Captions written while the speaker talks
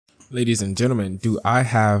Ladies and gentlemen, do I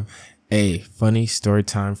have a funny story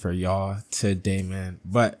time for y'all today, man?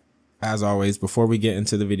 But as always, before we get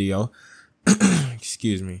into the video,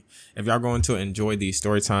 excuse me, if y'all going to enjoy these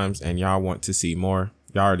story times and y'all want to see more,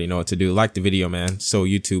 y'all already know what to do. Like the video, man, so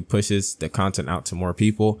YouTube pushes the content out to more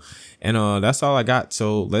people. And that's all I got.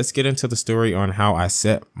 So let's get into the story on how I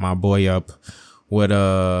set my boy up with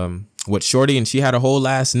Shorty, and she had a whole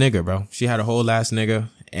ass nigga, bro. She had a whole ass nigga.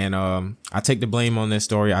 And I take the blame on this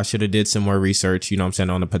story. I should have did some more research, you know what I'm saying,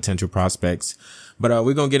 on the potential prospects. But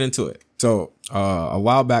we're gonna get into it. So a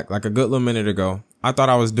while back, like a good little minute ago, I thought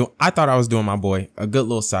I was doing my boy a good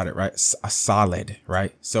little solid, right? A solid,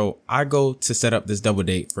 right? So I go to set up this double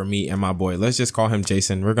date for me and my boy. Let's just call him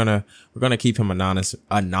Jason. We're gonna keep him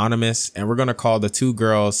anonymous, and we're gonna call the two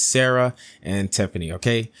girls Sarah and Tiffany.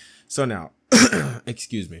 Okay. So now,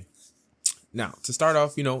 excuse me. Now, to start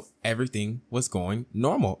off, you know, everything was going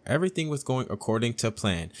normal. Everything was going according to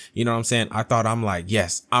plan. You know what I'm saying? I thought, I'm like,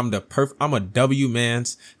 yes, I'm a W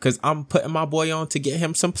man's, cause I'm putting my boy on to get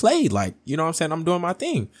him some play. Like, you know what I'm saying? I'm doing my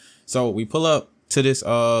thing. So we pull up to this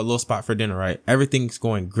little spot for dinner, right? Everything's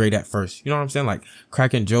going great at first. You know what I'm saying? Like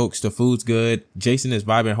cracking jokes, the food's good. Jason is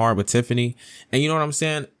vibing hard with Tiffany. And you know what I'm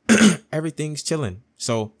saying? Everything's chilling.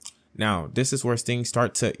 So now this is where things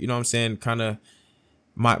start to, you know what I'm saying, kind of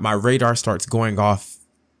my radar starts going off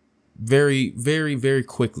very, very, very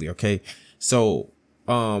quickly. Okay. So,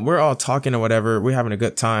 we're all talking or whatever. We're having a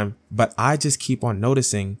good time, but I just keep on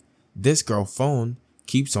noticing this girl phone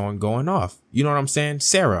keeps on going off. You know what I'm saying?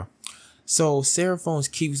 Sarah. So Sarah phones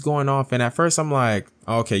keeps going off. And at first I'm like,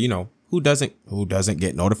 okay, you know, who doesn't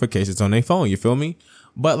get notifications on their phone? You feel me?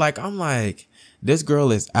 But like, I'm like, this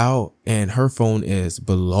girl is out and her phone is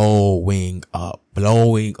blowing up.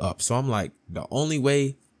 So I'm like, the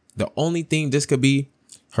only thing this could be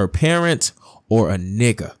her parents or a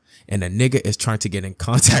nigga. And a nigga is trying to get in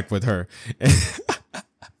contact with her.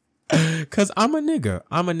 Cause I'm a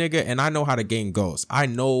nigga and I know how the game goes. I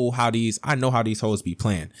know how these hoes be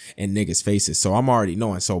playing in niggas' faces. So I'm already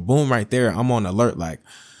knowing. So boom, right there, I'm on alert like,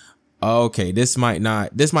 okay, this might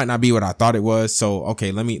not be what I thought it was. So,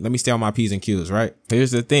 okay, let me stay on my P's and Q's, right? Here's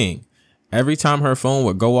the thing. Every time her phone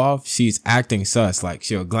would go off, she's acting sus. Like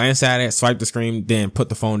she'll glance at it, swipe the screen, then put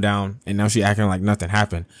the phone down. And now she acting like nothing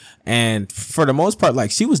happened. And for the most part, like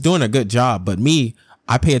she was doing a good job. But me,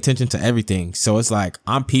 I pay attention to everything. So it's like,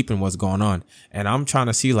 I'm peeping what's going on. And I'm trying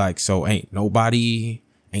to see like, so nobody's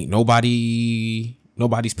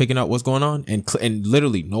picking up what's going on. And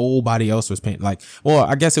literally nobody else was paying. Like, well,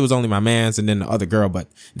 I guess it was only my mans and then the other girl, but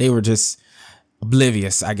they were just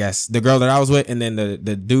oblivious, I guess. The girl that I was with and then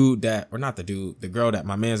the girl that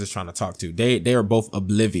my mans is trying to talk to, they are both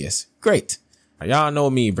oblivious. Great. Y'all know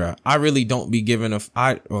me, bro. I really don't be giving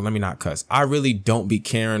let me not cuss. I really don't be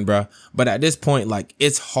caring, bro. But at this point, like,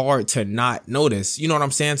 it's hard to not notice. You know what I'm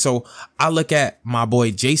saying? So I look at my boy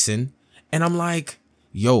Jason and I'm like,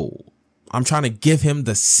 yo, I'm trying to give him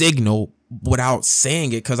the signal without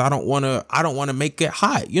saying it, cause I don't want to make it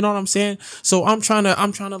hot. You know what I'm saying? So I'm trying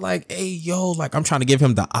to like, hey, yo, like I'm trying to give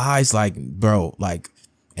him the eyes, like, bro, like,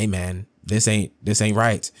 hey man, this ain't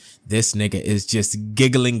right. This nigga is just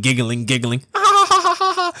giggling.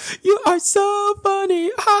 You are so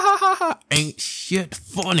funny. Ain't shit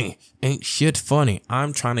funny.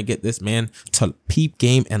 I'm trying to get this man to peep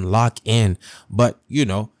game and lock in. But you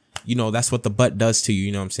know, that's what the butt does to you.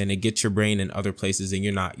 You know what I'm saying? It gets your brain in other places and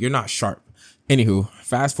you're not sharp. Anywho,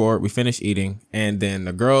 fast forward, we finish eating. And then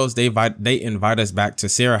the girls, they invite us back to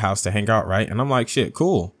Sarah's house to hang out. Right. And I'm like, shit,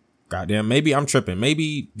 cool. Goddamn. Maybe I'm tripping.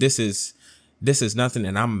 Maybe this is nothing.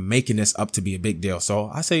 And I'm making this up to be a big deal. So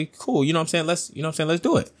I say, cool. You know what I'm saying? Let's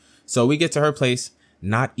do it. So we get to her place,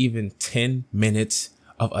 not even 10 minutes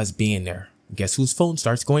of us being there. Guess whose phone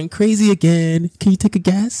starts going crazy again? Can you take a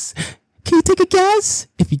guess?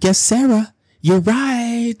 If you guess Sarah, you're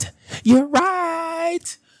right.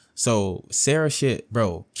 So Sarah shit,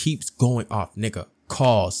 bro, keeps going off, nigga.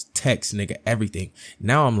 Calls, texts, nigga, everything.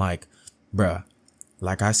 Now I'm like, bruh,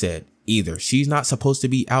 like I said, either she's not supposed to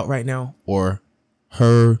be out right now or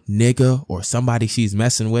her nigga or somebody she's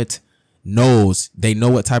messing with they know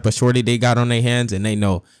what type of shorty they got on their hands, and they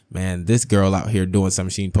know, man, this girl out here doing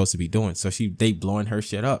something she ain't supposed to be doing. So they blowing her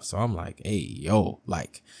shit up. So I'm like, hey, yo,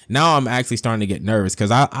 like now I'm actually starting to get nervous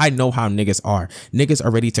because I know how niggas are. Niggas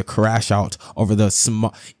are ready to crash out over the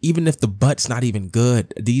small, even if the butt's not even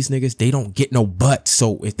good. These niggas, they don't get no butt.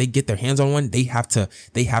 So if they get their hands on one, they have to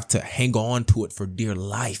hang on to it for dear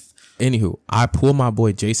life. Anywho, I pull my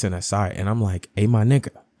boy Jason aside and I'm like, hey, my nigga,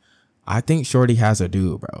 I think Shorty has a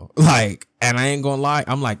dude, bro. Like, and I ain't gonna lie.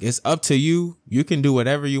 I'm like, it's up to you. You can do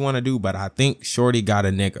whatever you want to do, but I think Shorty got a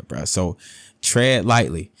nigga, bro. So tread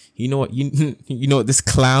lightly. You know what? You know what this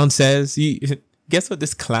clown says? Guess what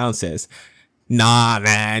this clown says? Nah,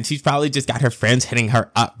 man. She's probably just got her friends hitting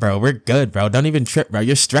her up, bro. We're good, bro. Don't even trip, bro.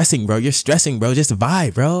 You're stressing, bro. You're stressing, bro. Just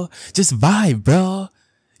vibe, bro. Just vibe, bro.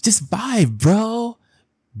 Just vibe, bro.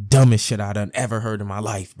 Dumbest shit I done ever heard in my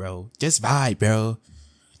life, bro. Just vibe, bro.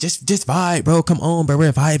 Just vibe, bro. Come on, bro.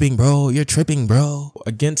 We're vibing, bro. You're tripping, bro.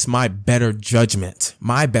 Against my better judgment,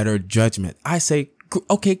 I say,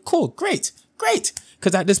 okay, cool, great.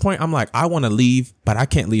 Because at this point, I'm like, I want to leave, but I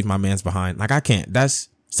can't leave my mans behind. Like, I can't. That's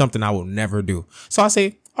something I will never do. So I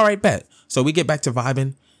say, all right, bet. So we get back to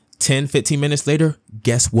vibing. 10, 15 minutes later,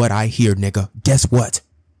 guess what I hear, nigga? Guess what?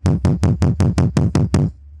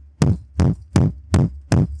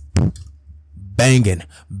 Banging.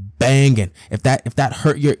 If that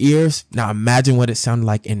hurt your ears, now imagine what it sounded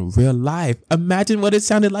like in real life.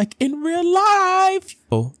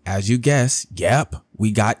 Oh, as you guess, yep,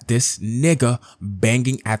 we got this nigga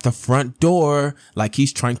banging at the front door like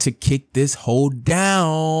he's trying to kick this hole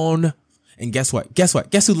down. And guess what?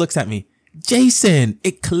 Guess who looks at me? Jason.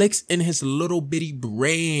 It clicks in his little bitty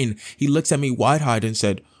brain. He looks at me wide-eyed and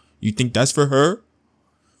said, "You think that's for her?"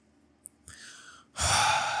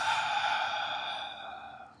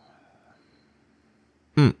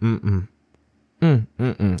 I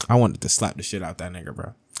wanted to slap the shit out that nigga,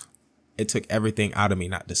 bro. It took everything out of me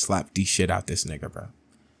not to slap the shit out this nigga, bro.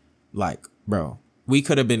 Like, bro, we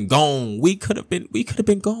could have been gone. We could have been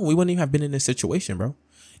gone. We wouldn't even have been in this situation, bro.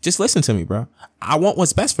 Just listen to me, bro. I want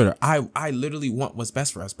what's best for her. I literally want what's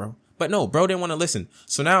best for us, bro. But no, bro didn't want to listen.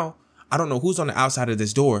 So now I don't know who's on the outside of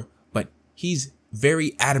this door, but he's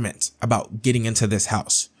very adamant about getting into this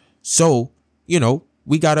house. So, you know,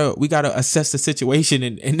 we gotta assess the situation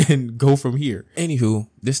and go from here. Anywho,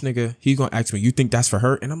 this nigga, he gonna ask me, "You think that's for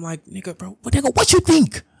her?" And I'm like, nigga, bro, what you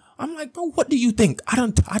think? I'm like, bro, what do you think?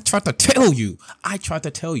 I tried to tell you.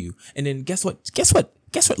 And then guess what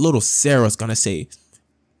little Sarah's gonna say?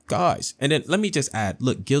 Guys. And then let me just add,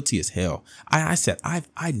 look, guilty as hell. I said,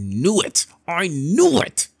 I knew it.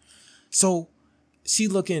 So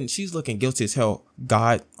she's looking guilty as hell.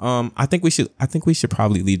 God, I think we should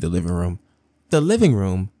probably leave the living room. The living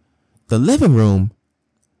room,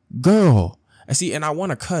 girl. I see, and I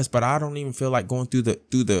want to cuss, but I don't even feel like going through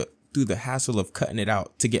the hassle of cutting it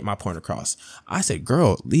out to get my point across. I said,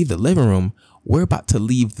 girl, leave the living room. We're about to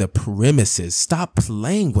leave the premises. Stop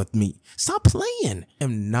playing with me. Stop playing.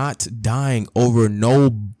 I'm not dying over no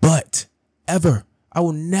butt ever. I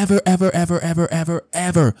will never,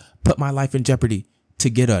 ever put my life in jeopardy to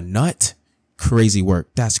get a nut. Crazy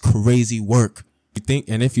work. That's crazy work.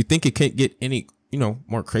 If you think it can't get any,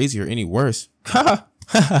 more crazy or any worse,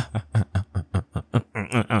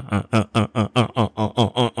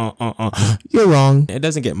 you're wrong. It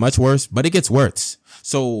doesn't get much worse, but it gets worse.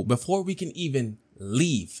 So before we can even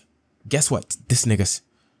leave, guess what? This nigga's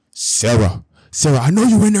Sarah, I know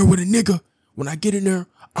you in there with a nigga. When I get in there,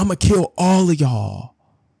 I'ma kill all of y'all.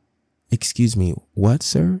 Excuse me, what,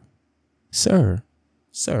 sir? Sir,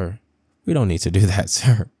 we don't need to do that,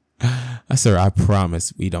 sir. Sir, I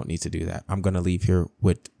promise we don't need to do that. I'm going to leave here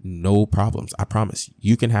with no problems. I promise.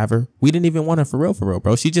 You can have her. We didn't even want her for real,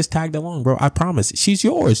 bro. She just tagged along, bro. I promise. She's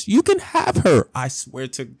yours. You can have her. I swear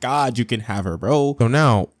to God, you can have her, bro. So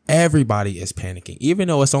now everybody is panicking, even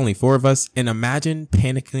though it's only 4 of us. And imagine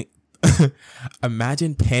panicking.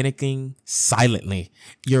 Imagine panicking silently.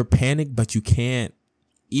 You're panicked, but you can't.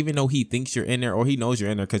 Even though he thinks you're in there or he knows you're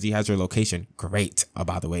in there because he has your location. Great.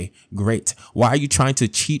 By the way, great. Why are you trying to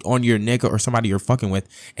cheat on your nigga or somebody you're fucking with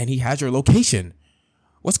and he has your location?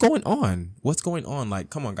 What's going on? Like,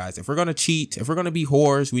 come on, guys. If we're going to cheat, if we're going to be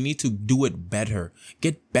whores, we need to do it better.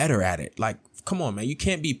 Get better at it. Like, come on, man. You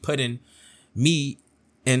can't be putting me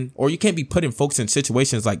in, or you can't be putting folks in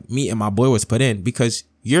situations like me and my boy was put in because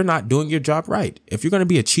you're not doing your job right. If you're going to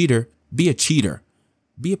be a cheater, be a cheater.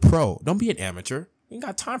 Be a pro. Don't be an amateur. Ain't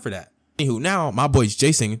got time for that. Anywho, now my boy's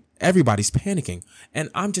Jason. Everybody's panicking. And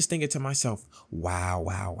I'm just thinking to myself, wow.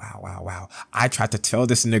 I tried to tell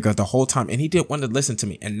this nigga the whole time and he didn't want to listen to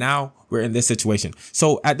me. And now we're in this situation.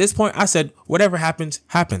 So at this point, I said, whatever happens,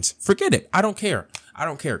 happens. Forget it. I don't care.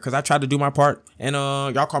 Because I tried to do my part and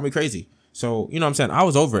y'all call me crazy. So, you know what I'm saying? I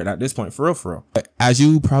was over it at this point, for real. But as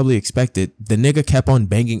you probably expected, the nigga kept on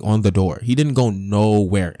banging on the door. He didn't go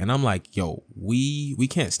nowhere. And I'm like, yo, we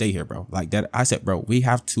can't stay here, bro. Like that. I said, bro, we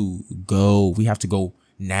have to go. We have to go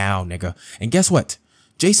now, nigga. And guess what?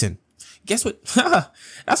 Jason, guess what?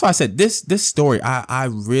 That's why I said this story. I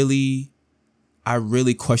really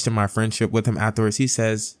questioned my friendship with him afterwards. He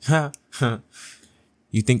says,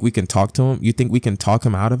 you think we can talk to him? You think we can talk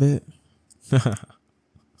him out of it?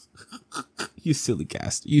 You silly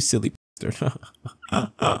cast. You silly. bastard.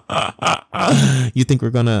 You think we're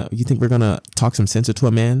gonna talk some sense into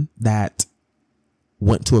a man that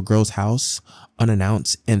went to a girl's house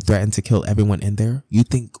unannounced and threatened to kill everyone in there? You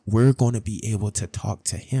think we're going to be able to talk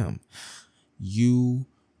to him? You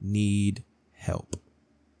need help.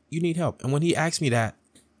 You need help. And when he asked me that,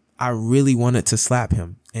 I really wanted to slap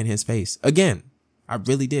him in his face. Again, I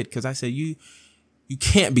really did. Because I said, you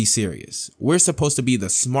can't be serious. We're supposed to be the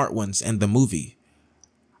smart ones in the movie.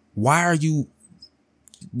 Why are you...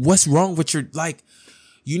 What's wrong with your... Like,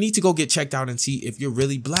 you need to go get checked out and see if you're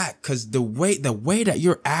really black. Because the way that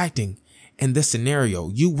you're acting in this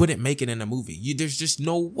scenario, you wouldn't make it in a movie. There's just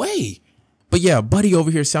no way. But yeah, buddy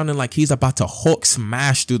over here sounding like he's about to Hulk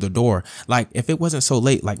smash through the door. Like, if it wasn't so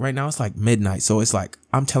late, like right now it's like midnight. So it's like,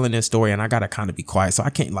 I'm telling this story and I gotta kind of be quiet. So I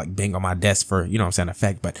can't like bang on my desk for, you know what I'm saying,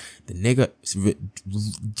 effect. But the nigga,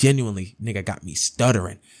 genuinely, nigga got me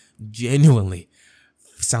stuttering. Genuinely.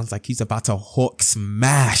 Sounds like he's about to Hulk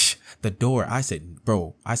smash the door. I said,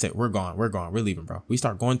 bro, we're gone. We're leaving, bro. We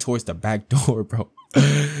start going towards the back door, bro.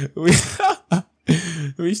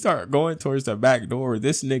 We start going towards the back door.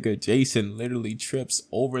 This nigga Jason literally trips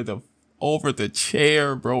over the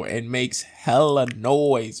chair, bro, and makes hella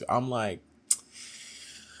noise. I'm like,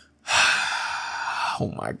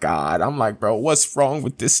 oh my God. I'm like, bro, what's wrong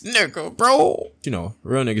with this nigga, bro? You know,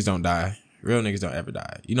 real niggas don't die. Real niggas don't ever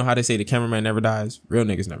die. You know how they say the cameraman never dies? Real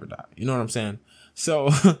niggas never die. You know what I'm saying? So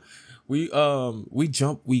we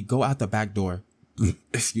go out the back door.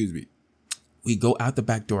 Excuse me. We go out the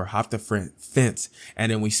back door, hop the front fence,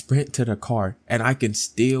 and then we sprint to the car. And I can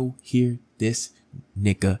still hear this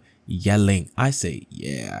nigga yelling. I say,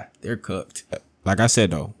 yeah, they're cooked. Like I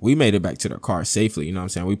said, though, we made it back to the car safely. You know what I'm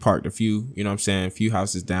saying? We parked a few, you know what I'm saying, a few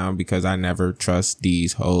houses down because I never trust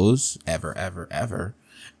these hoes ever, ever, ever.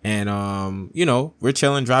 And, you know, we're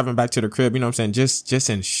chilling, driving back to the crib, you know what I'm saying? Just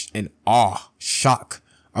in awe, shock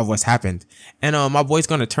of what's happened. And, my boy's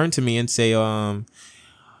going to turn to me and say,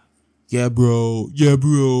 yeah, bro,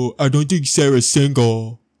 I don't think Sarah's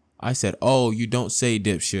single. I said, oh, you don't say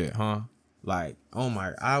dipshit, huh? Like, oh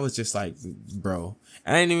my, I was just like, bro,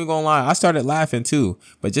 and I ain't even gonna lie, I started laughing too.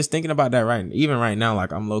 But just thinking about that even right now,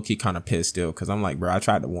 like I'm low key kind of pissed still. Cause I'm like, bro, I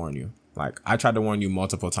tried to warn you. Like I tried to warn you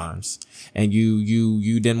multiple times and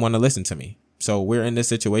you didn't want to listen to me. So we're in this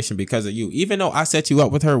situation because of you. Even though I set you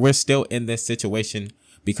up with her, we're still in this situation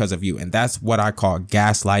because of you. And that's what I call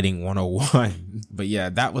gaslighting 101. But yeah,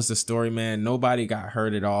 that was the story, man. Nobody got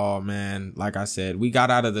hurt at all, man. Like I said, we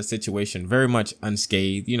got out of the situation very much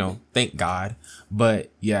unscathed, you know, thank God.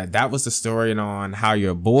 But yeah, that was the story on how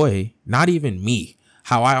your boy, not even me,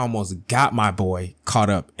 how I almost got my boy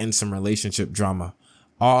caught up in some relationship drama,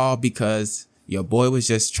 all because your boy was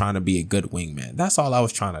just trying to be a good wingman. That's all I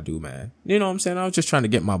was trying to do, man. You know what I'm saying? I was just trying to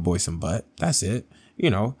get my boy some butt. That's it,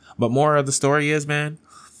 you know. But more of the story is, man,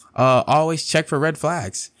 always check for red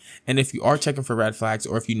flags. And if you are checking for red flags,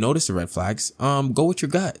 or if you notice the red flags, go with your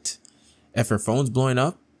gut. If your phone's blowing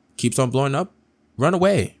up, keeps on blowing up, run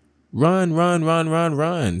away.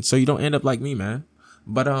 Run. So you don't end up like me, man.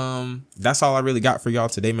 But that's all I really got for y'all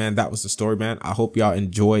today, man. That was the story, man. I hope y'all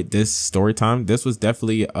enjoyed this story time. This was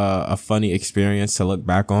definitely a funny experience to look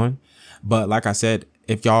back on. But like I said,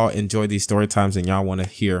 if y'all enjoy these story times and y'all want to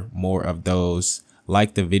hear more of those,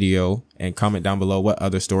 like the video and comment down below what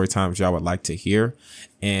other story times y'all would like to hear.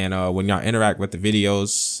 And when y'all interact with the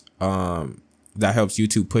videos, that helps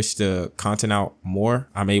YouTube push the content out more.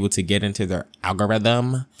 I'm able to get into their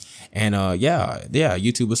algorithm. And yeah,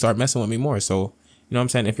 YouTube will start messing with me more. So, you know what I'm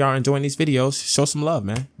saying? If y'all are enjoying these videos, show some love,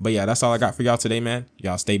 man. But yeah, that's all I got for y'all today, man.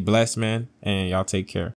 Y'all stay blessed, man. And y'all take care.